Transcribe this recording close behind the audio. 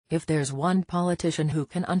If there's one politician who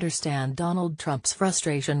can understand Donald Trump's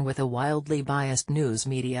frustration with a wildly biased news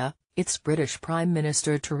media, it's British Prime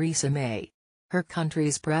Minister Theresa May. Her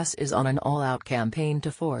country's press is on an all-out campaign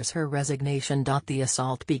to force her resignation. The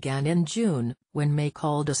assault began in June, when May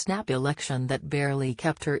called a snap election that barely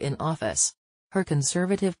kept her in office. Her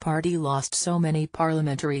Conservative Party lost so many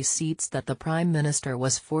parliamentary seats that the Prime Minister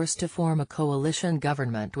was forced to form a coalition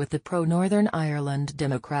government with the pro-Northern Ireland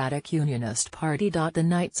Democratic Unionist Party. The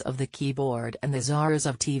Knights of the Keyboard and the Czars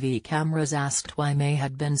of TV cameras asked why May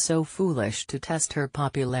had been so foolish to test her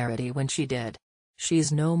popularity when she did. "She's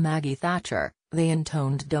no Maggie Thatcher," they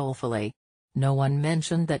intoned dolefully. No one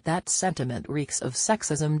mentioned that sentiment reeks of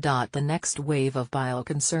sexism. The next wave of bile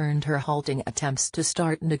concerned her halting attempts to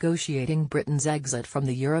start negotiating Britain's exit from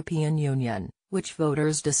the European Union, which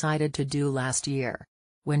voters decided to do last year.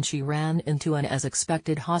 When she ran into an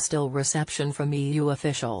as-expected hostile reception from EU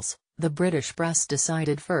officials, the British press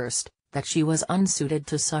decided first, that she was unsuited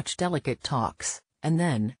to such delicate talks, and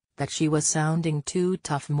then, that she was sounding too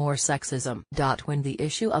tough. More sexism. When the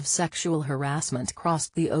issue of sexual harassment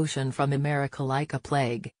crossed the ocean from America like a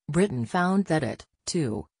plague, Britain found that it,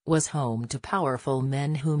 too, was home to powerful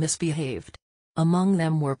men who misbehaved. Among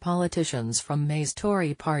them were politicians from May's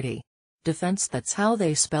Tory party. Defence That's how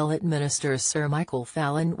they spell it. Minister Sir Michael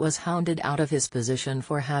Fallon was hounded out of his position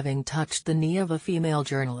for having touched the knee of a female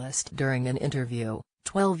journalist during an interview,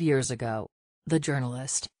 12 years ago. The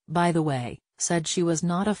journalist, by the way, said she was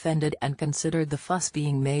not offended and considered the fuss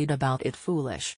being made about it foolish.